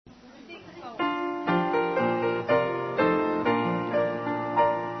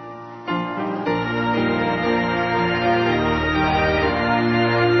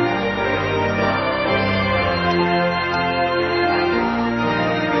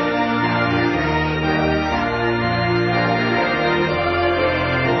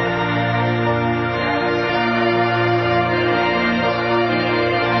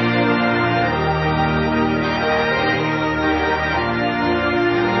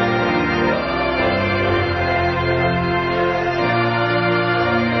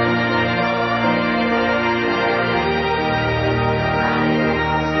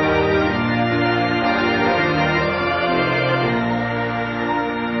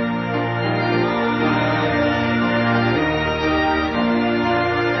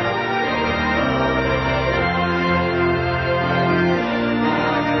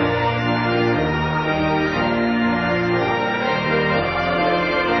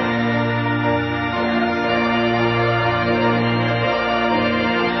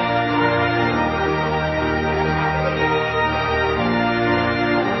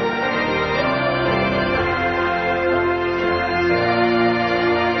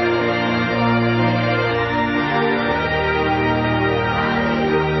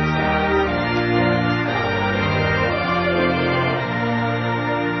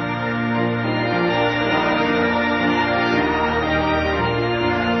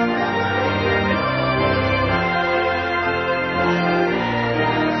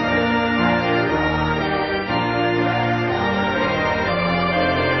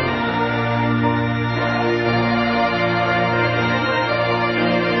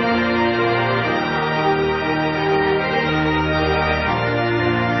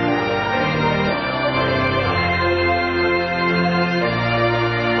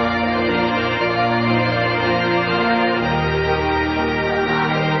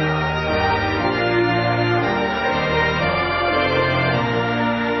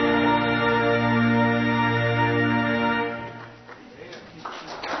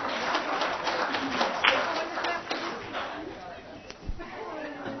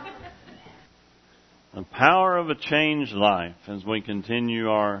The power of a changed life as we continue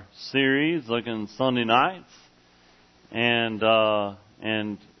our series looking Sunday nights. And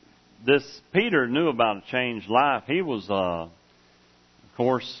this Peter knew about a changed life. He was, of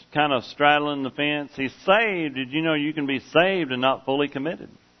course, kind of straddling the fence. He's saved. Did you know you can be saved and not fully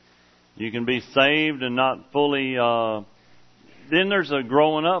committed? You can be saved and not fully... then there's a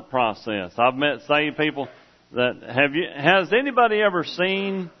growing up process. I've met saved people that has anybody ever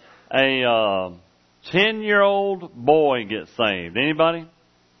seen a 10-year-old boy get saved? Anybody?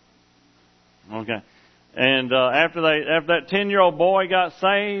 Okay. And after that 10-year-old boy got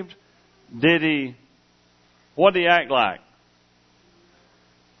saved, what did he act like?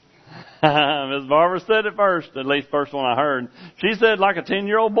 Ms. Barbara said it first, at least first one I heard. She said like a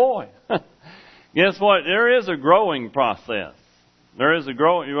 10-year-old boy. Guess what? There is a growing process. There is a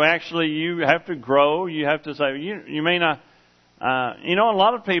growing. You have to grow. You have to say, you may not. A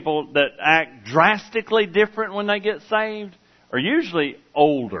lot of people that act drastically different when they get saved are usually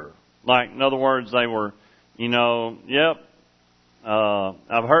older. Like, in other words, they were, I've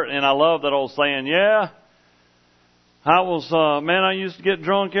heard, and I love that old saying, I used to get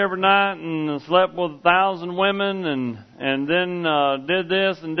drunk every night and slept with 1,000 women and then did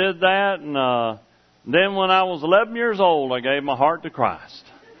this and did that. And then when I was 11 years old, I gave my heart to Christ.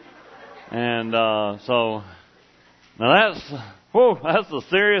 And so... Now that's a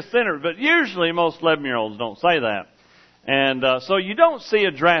serious sinner. But usually most 11-year-olds don't say that. And so you don't see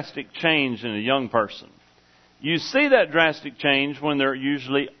a drastic change in a young person. You see that drastic change when they're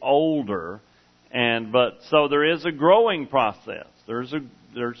usually older. So there is a growing process.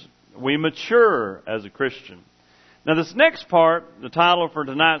 We mature as a Christian. Now this next part, the title for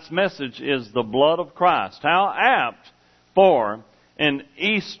tonight's message is The Blood of Christ. How apt for an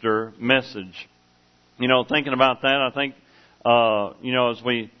Easter message. Thinking about that, I think, as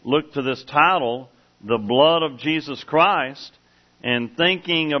we look to this title, The Blood of Jesus Christ, and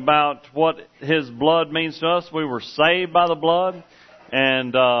thinking about what His blood means to us, we were saved by the blood,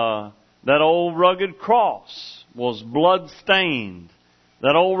 and that old rugged cross was blood-stained.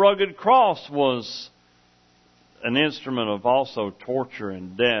 That old rugged cross was an instrument of also torture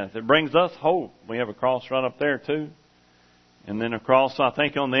and death. It brings us hope. We have a cross right up there, too. And then a cross, I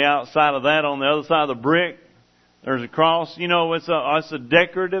think, on the outside of that, on the other side of the brick, there's a cross. It's a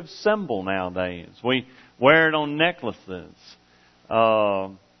decorative symbol nowadays. We wear it on necklaces.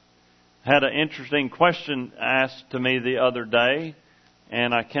 Had an interesting question asked to me the other day,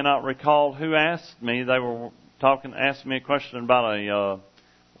 and I cannot recall who asked me. They were asked me a question about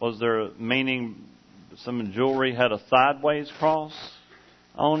was there a meaning, some jewelry had a sideways cross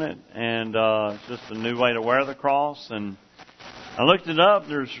on it, and it's just a new way to wear the cross, and I looked it up.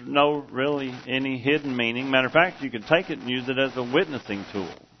 There's no really any hidden meaning. Matter of fact, you could take it and use it as a witnessing tool.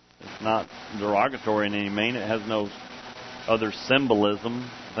 It's not derogatory in any mean. It has no other symbolism.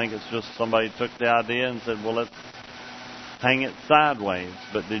 I think it's just somebody took the idea and said, well, let's hang it sideways.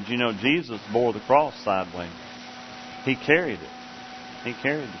 But did you know Jesus bore the cross sideways? He carried it. He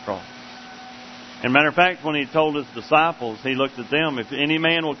carried the cross. And matter of fact, when He told His disciples, He looked at them, if any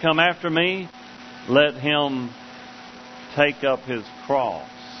man will come after me, let him take up his cross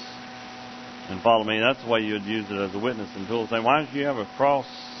and follow me. That's the way you would use it as a witnessing tool. Say, why don't you have a cross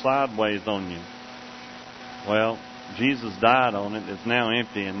sideways on you? Well, Jesus died on it. It's now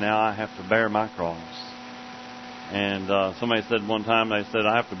empty, and now I have to bear my cross. And somebody said one time, they said,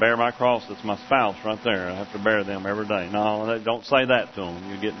 I have to bear my cross. It's my spouse right there. I have to bear them every day. No, don't say that to them.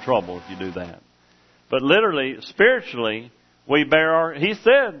 You get in trouble if you do that. But literally, spiritually, we bear it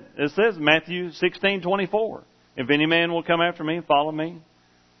says Matthew 16:24. If any man will come after me and follow me,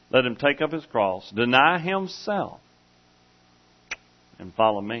 let him take up his cross, deny himself, and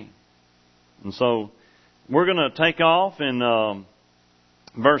follow me. And so we're going to take off in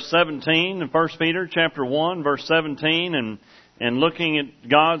verse 17 in 1 Peter chapter 1, verse 17, and looking at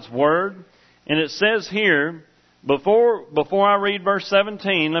God's Word. And it says here, before I read verse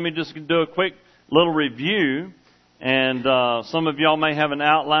 17, let me just do a quick little review. And some of y'all may have an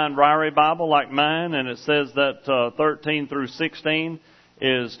outlined Ryrie Bible like mine, and it says that 13 through 16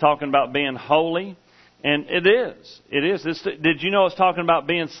 is talking about being holy. And it is. Did you know it's talking about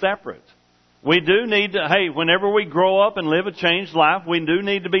being separate? We do need to, whenever we grow up and live a changed life, we do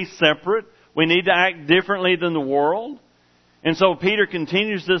need to be separate. We need to act differently than the world. And so Peter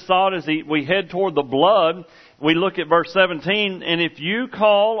continues this thought as we head toward the blood. We look at verse 17, and if you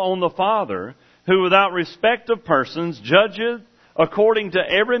call on the Father, who without respect of persons judgeth according to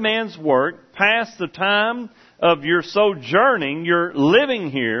every man's work, pass the time of your sojourning, your living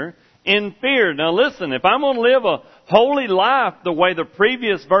here, in fear. Now listen, if I'm going to live a holy life the way the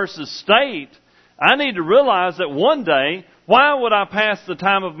previous verses state, I need to realize that one day, why would I pass the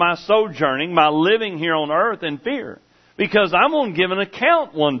time of my sojourning, my living here on earth in fear? Because I'm going to give an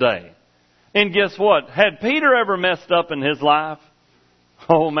account one day. And guess what? Had Peter ever messed up in his life?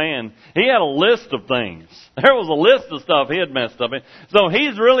 Oh man, he had a list of things. There was a list of stuff he had messed up in. So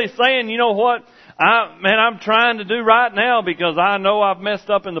he's really saying, you know what? I'm trying to do right now because I know I've messed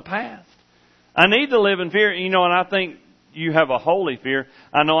up in the past. I need to live in fear. You know, and I think you have a holy fear.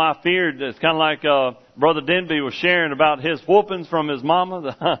 I know I feared, it's kind of like Brother Denby was sharing about his whoopings from his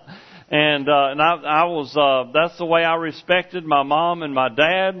mama. and I was, that's the way I respected my mom and my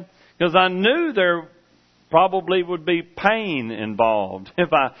dad, because I knew there probably would be pain involved.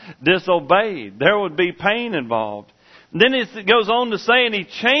 If I disobeyed, there would be pain involved. Then it goes on to say, and he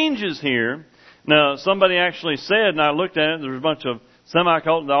changes here. Now, somebody actually said, and I looked at it, there's a bunch of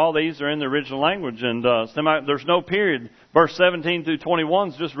semicolons, all these are in the original language, and there's no period. Verse 17 through 21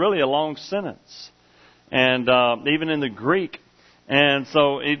 is just really a long sentence. And even in the Greek. And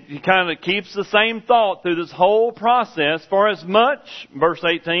so it kind of keeps the same thought through this whole process. For as much, verse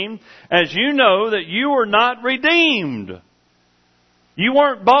 18, as you know that you were not redeemed. You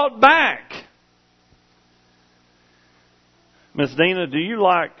weren't bought back. Miss Dina, do you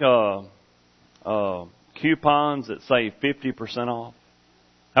like coupons that say 50% off?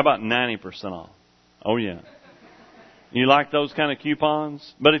 How about 90% off? Oh yeah. You like those kind of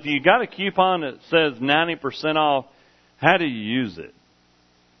coupons? But if you got a coupon that says 90% off, how do you use it?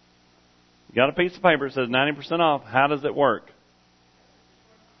 You got a piece of paper that says 90% off. How does it work?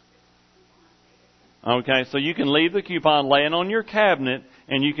 Okay, so you can leave the coupon laying on your cabinet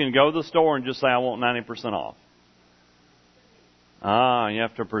and you can go to the store and just say, I want 90% off. You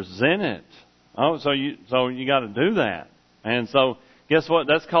have to present it. Oh, so you got to do that. And so, guess what?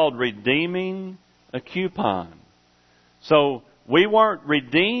 That's called redeeming a coupon. So, we weren't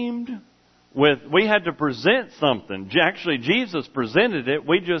redeemed we had to present something. Actually, Jesus presented it.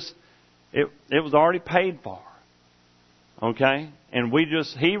 It was already paid for. Okay? And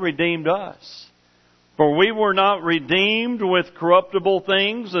He redeemed us. For we were not redeemed with corruptible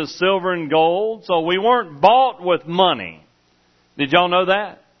things as silver and gold. So we weren't bought with money. Did y'all know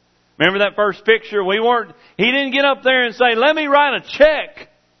that? Remember that first picture? He didn't get up there and say, let me write a check.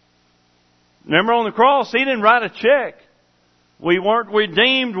 Remember on the cross, He didn't write a check. We weren't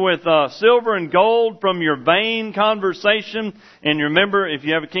redeemed with silver and gold from your vain conversation. And remember, if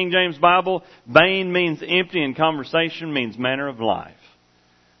you have a King James Bible, vain means empty and conversation means manner of life.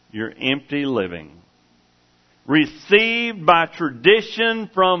 Your empty living. Received by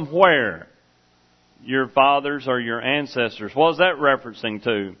tradition from where? Your fathers or your ancestors. What is that referencing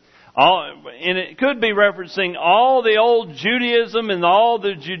to? And it could be referencing all the old Judaism and all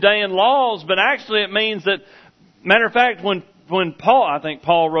the Judean laws, but actually it means that, matter of fact, when Paul, I think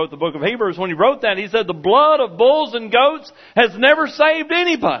Paul wrote the book of Hebrews, when he wrote that, he said the blood of bulls and goats has never saved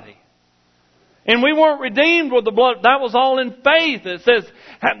anybody. And we weren't redeemed with the blood. That was all in faith. It says,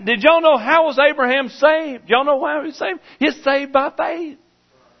 did y'all know how was Abraham saved? Y'all know why he was saved? He's saved by faith.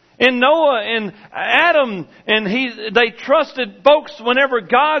 And Noah and Adam, and they trusted folks whenever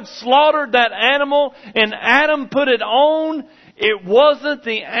God slaughtered that animal and Adam put it on, it wasn't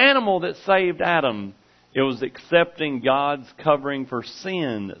the animal that saved Adam. It was accepting God's covering for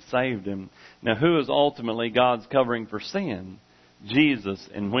sin that saved him. Now, who is ultimately God's covering for sin? Jesus.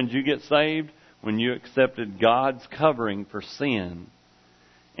 And when did you get saved? When you accepted God's covering for sin.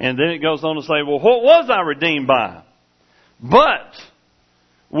 And then it goes on to say, well, what was I redeemed by? But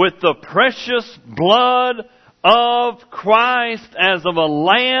with the precious blood of Christ as of a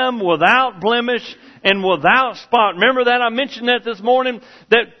lamb without blemish and without spot. Remember that? I mentioned that this morning.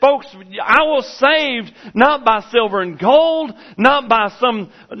 That folks, I was saved not by silver and gold, not by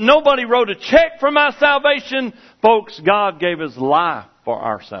nobody wrote a check for my salvation. Folks, God gave His life for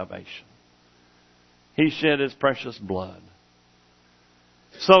our salvation. He shed His precious blood.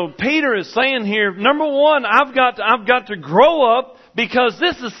 So Peter is saying here, number one, I've got to grow up because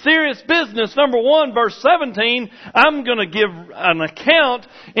this is serious business. Number one, verse 17, I'm going to give an account.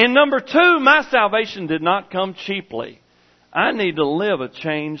 And number two, my salvation did not come cheaply. I need to live a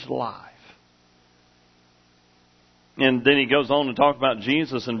changed life. And then he goes on to talk about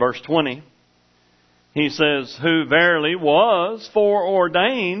Jesus in verse 20. He says, who verily was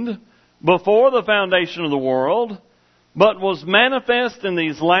foreordained before the foundation of the world, but was manifest in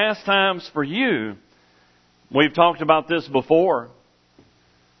these last times for you. We've talked about this before.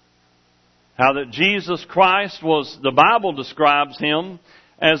 How that Jesus Christ the Bible describes Him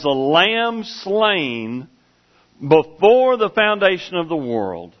as a lamb slain before the foundation of the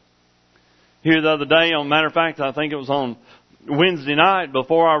world. Here the other day, matter of fact, I think it was on Wednesday night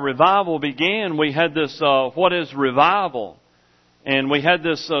before our revival began, we had this, what is revival? And we had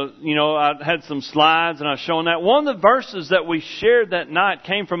this, I had some slides and I was showing that. One of the verses that we shared that night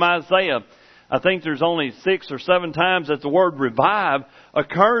came from Isaiah. I think there's only 6 or 7 times that the word revive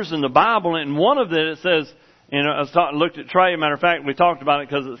occurs in the Bible. And one of them, it says, looked at Trey. Matter of fact, we talked about it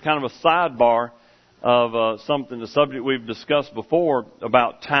because it's kind of a sidebar of the subject we've discussed before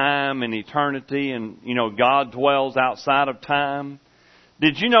about time and eternity, and God dwells outside of time.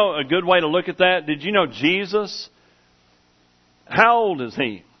 Did you know a good way to look at that? Did you know Jesus? How old is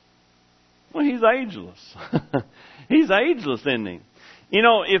He? Well, He's ageless. He's ageless, isn't He?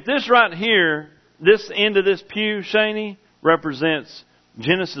 If this right here, this end of this pew, Shaney, represents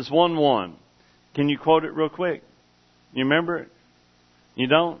Genesis 1:1. Can you quote it real quick? You remember it? You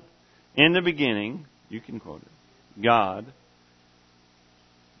don't? In the beginning, you can quote it. God.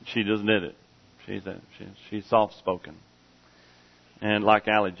 She just did it. She's soft-spoken. And like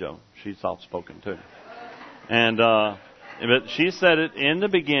Allie Joe, she's soft-spoken too. And but she said it, in the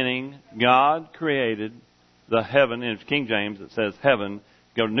beginning, God created the heaven. In King James, it says heaven.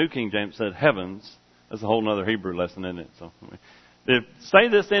 Go to New King James, it says heavens. That's a whole other Hebrew lesson, isn't it? So, say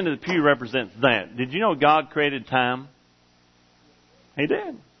this end of the pew represents that. Did you know God created time? He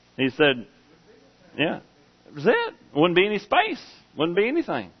did. He said, yeah, that was it. Wouldn't be any space. Wouldn't be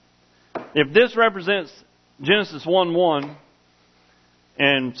anything. If this represents Genesis 1:1,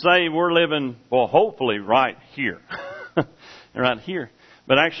 and say we're living, well, hopefully right here. Right here.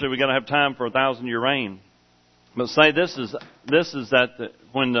 But actually, we got to have time for 1,000-year reign. But say this is that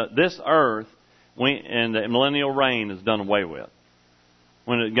when this earth and the millennial reign is done away with.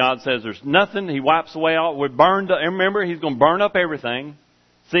 When God says there's nothing, He wipes away all. We're burned up. Remember, He's going to burn up everything,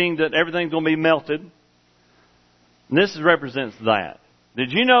 seeing that everything's going to be melted. And this represents that.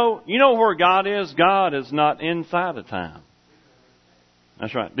 Did you know where God is? God is not inside of time.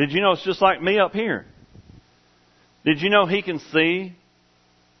 That's right. Did you know it's just like me up here? Did you know He can see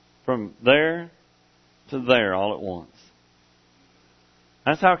from there to there all at once?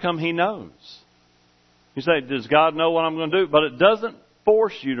 That's how come He knows. You say, does God know what I'm going to do? But it doesn't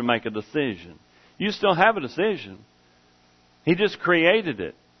force you to make a decision. You still have a decision. He just created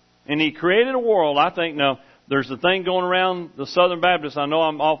it. And He created a world. I think now there's a thing going around the Southern Baptists. I know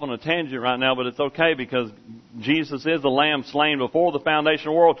I'm off on a tangent right now, but it's okay because Jesus is the Lamb slain before the foundation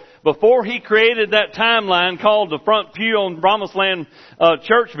of the world. Before He created that timeline called the front pew on Promised Land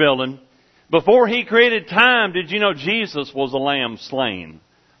church building, before He created time, did you know Jesus was a Lamb slain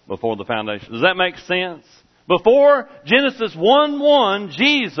before the foundation? Does that make sense? Before Genesis 1:1,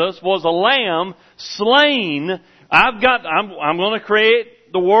 Jesus was a lamb slain. I'm going to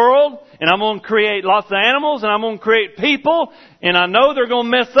create the world, and I'm going to create lots of animals, and I'm going to create people, and I know they're going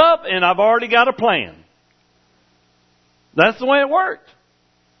to mess up, and I've already got a plan. That's the way it worked.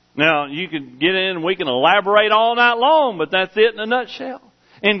 Now, you could get in and we can elaborate all night long, but that's it in a nutshell.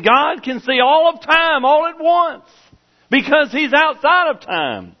 And God can see all of time all at once because He's outside of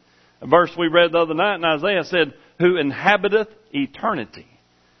time. A verse we read the other night in Isaiah said, who inhabiteth eternity.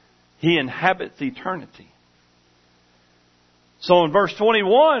 He inhabits eternity. So in verse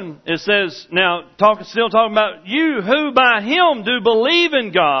 21, it says, now still talking about you who by Him do believe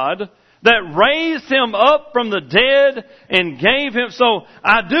in God, that raised Him up from the dead and gave Him. So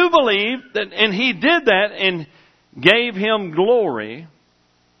I do believe that, and He did that and gave Him glory.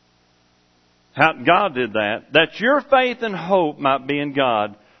 How God did that your faith and hope might be in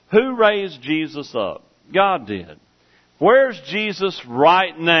God. Who raised Jesus up? God did. Where's Jesus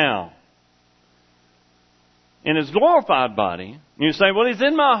right now? In His glorified body. You say, well, He's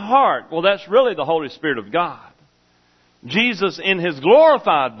in my heart. Well, that's really the Holy Spirit of God. Jesus in His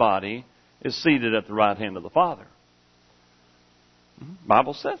glorified body is seated at the right hand of the Father. The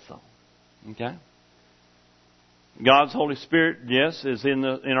Bible says so. Okay? God's Holy Spirit, yes, is in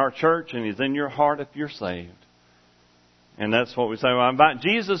our church, and He's in your heart if you're saved. And that's what we say. Well, I invite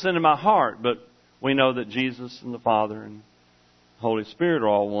Jesus into my heart, but we know that Jesus and the Father and the Holy Spirit are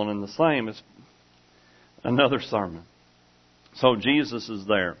all one and the same. It's another sermon. So Jesus is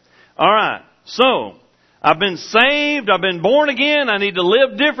there. All right. So I've been saved. I've been born again. I need to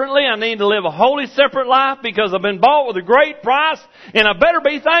live differently. I need to live a holy, separate life because I've been bought with a great price, and I better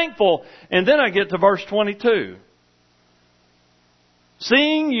be thankful. And then I get to verse 22.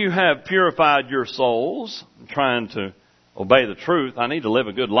 Seeing you have purified your souls, I'm trying to obey the truth. I need to live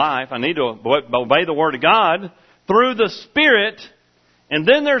a good life. I need to obey the Word of God through the Spirit. And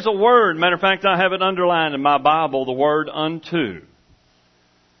then there's a word. Matter of fact, I have it underlined in my Bible, the word unto.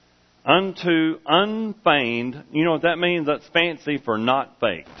 Unto, unfeigned. You know what that means? That's fancy for not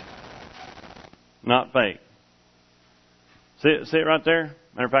faked. Not faked. See it right there?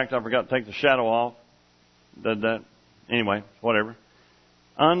 Matter of fact, I forgot to take the shadow off. Did that. Anyway, whatever.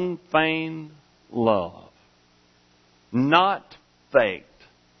 Unfeigned love. Not faked.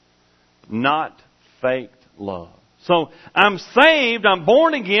 Not faked love. So I'm saved, I'm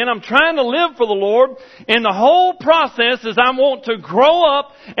born again, I'm trying to live for the Lord, and the whole process is I want to grow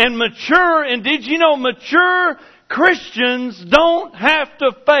up and mature. And did you know mature Christians don't have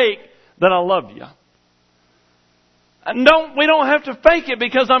to fake that I love you? We don't have to fake it,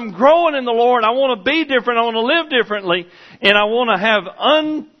 because I'm growing in the Lord. I want to be different. I want to live differently. And I want to have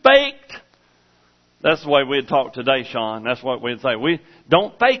unfaked. That's the way we'd talk today, Sean. That's what we'd say. We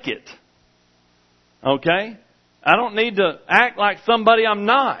don't fake it. Okay? I don't need to act like somebody I'm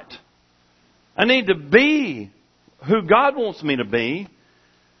not. I need to be who God wants me to be.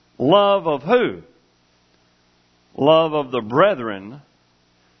 Love of who? Love of the brethren.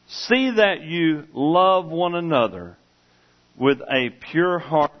 See that you love one another with a pure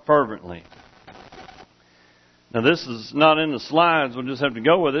heart fervently. Now this is not in the slides. We'll just have to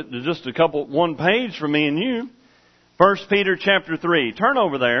go with it. There's just one page for me and you. 1 Peter chapter 3. Turn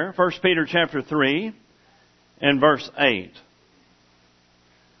over there. 1 Peter chapter 3 and verse 8.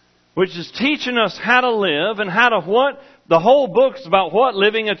 Which is teaching us how to live and how to what? The whole book's about what?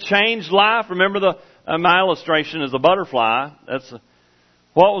 Living a changed life. Remember my illustration is a butterfly.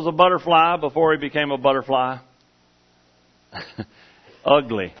 What was a butterfly before he became a butterfly?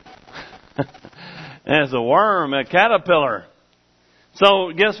 Ugly. As a worm, a caterpillar.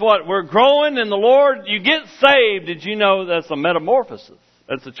 So guess what? We're growing in the Lord. You get saved. Did you know that's a metamorphosis?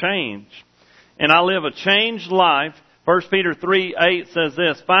 That's a change. And I live a changed life. 1 Peter 3:8 says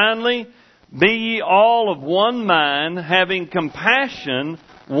this, Finally, be ye all of one mind, having compassion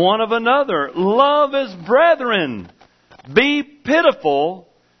one of another. Love as brethren. Be pitiful,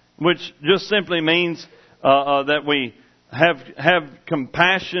 which just simply means that we have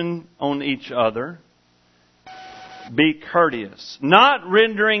compassion on each other. Be courteous. Not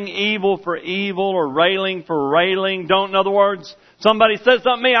rendering evil for evil or railing for railing. In other words, somebody says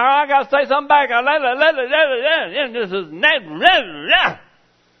something to me, I got to say something back.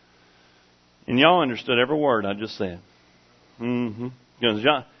 And y'all understood every word I just said.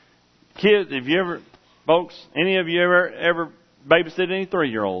 Because kids, if you ever, folks, any of you ever babysit any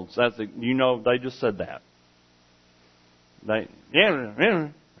 3-year-olds? They just said that.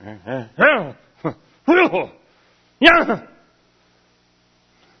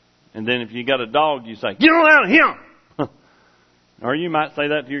 And then if you got a dog, you say, get on out of here! Or you might say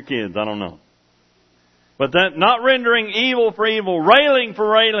that to your kids, I don't know. But that, not rendering evil for evil, railing for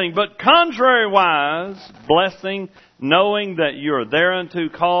railing, but contrariwise, blessing, knowing that you are thereunto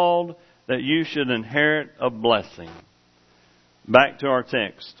called, that you should inherit a blessing. Back to our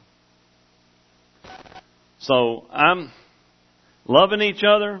text. So, I'm loving each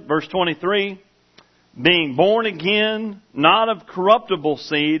other, verse 23, being born again, not of corruptible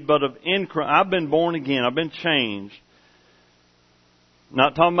seed, but of incorruptible. I've been born again. I've been changed.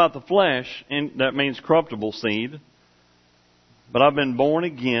 Not talking about the flesh, and that means corruptible seed. But I've been born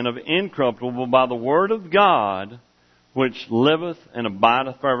again of incorruptible by the word of God, which liveth and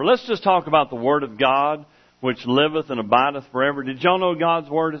abideth forever. Let's just talk about the word of God, which liveth and abideth forever. Did y'all know God's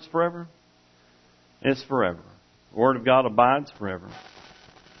word is forever? It's forever. The word of God abides forever.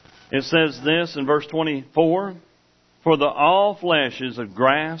 It says this in verse 24, For all flesh is of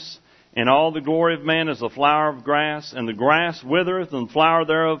grass, and all the glory of man is the flower of grass, and the grass withereth, and the flower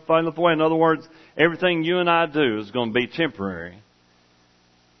thereof fadeth away. In other words, everything you and I do is going to be temporary.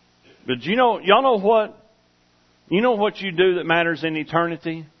 But y'all know what? You know what you do that matters in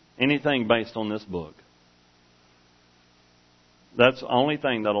eternity? Anything based on this book. That's the only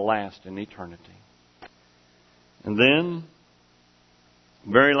thing that'll last in eternity. And then,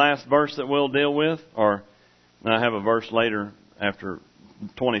 very last verse that we'll deal with, or I have a verse later after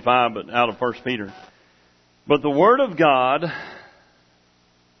 25, but out of 1 Peter. But the word of God,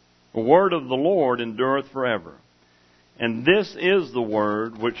 the word of the Lord endureth forever. And this is the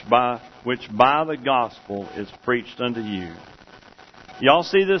word which by the gospel is preached unto you. Y'all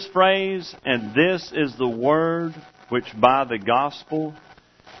see this phrase? And this is the word which by the gospel.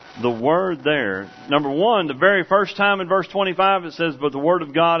 The word there, number one, the very first time in verse 25 it says, but the word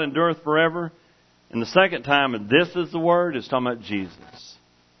of God endureth forever. And the second time, and this is the word, it's talking about Jesus.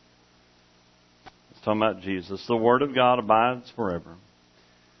 It's talking about Jesus. The word of God abides forever.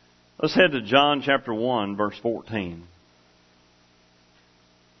 Let's head to John chapter 1, verse 14.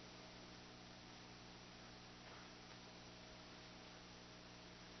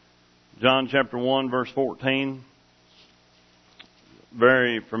 John chapter 1, verse 14.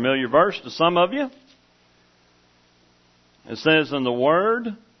 Very familiar verse to some of you. It says, "And the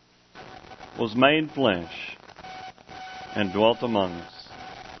Word was made flesh and dwelt among us.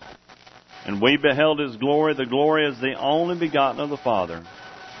 And we beheld His glory, the glory as the only begotten of the Father,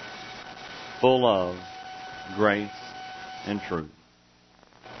 full of grace and truth."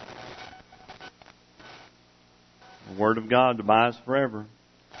 The Word of God abides forever.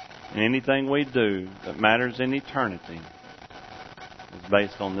 And anything we do that matters in eternity is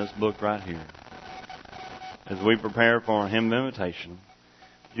based on this book right here. As we prepare for our hymn of invitation,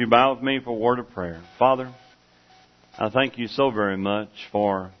 would you bow with me for a word of prayer? Father, I thank you so very much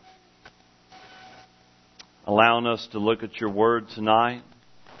for allowing us to look at your Word tonight,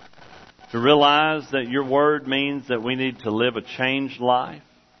 to realize that your Word means that we need to live a changed life,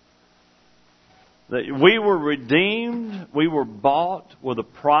 that we were redeemed, we were bought with a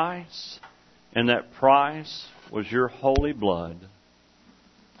price, and that price was your holy blood.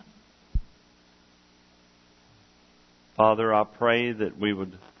 Father, I pray that we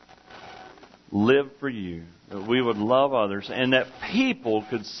would live for you, that we would love others, and that people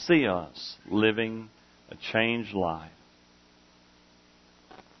could see us living a changed life.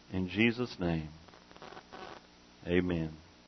 In Jesus' name, amen.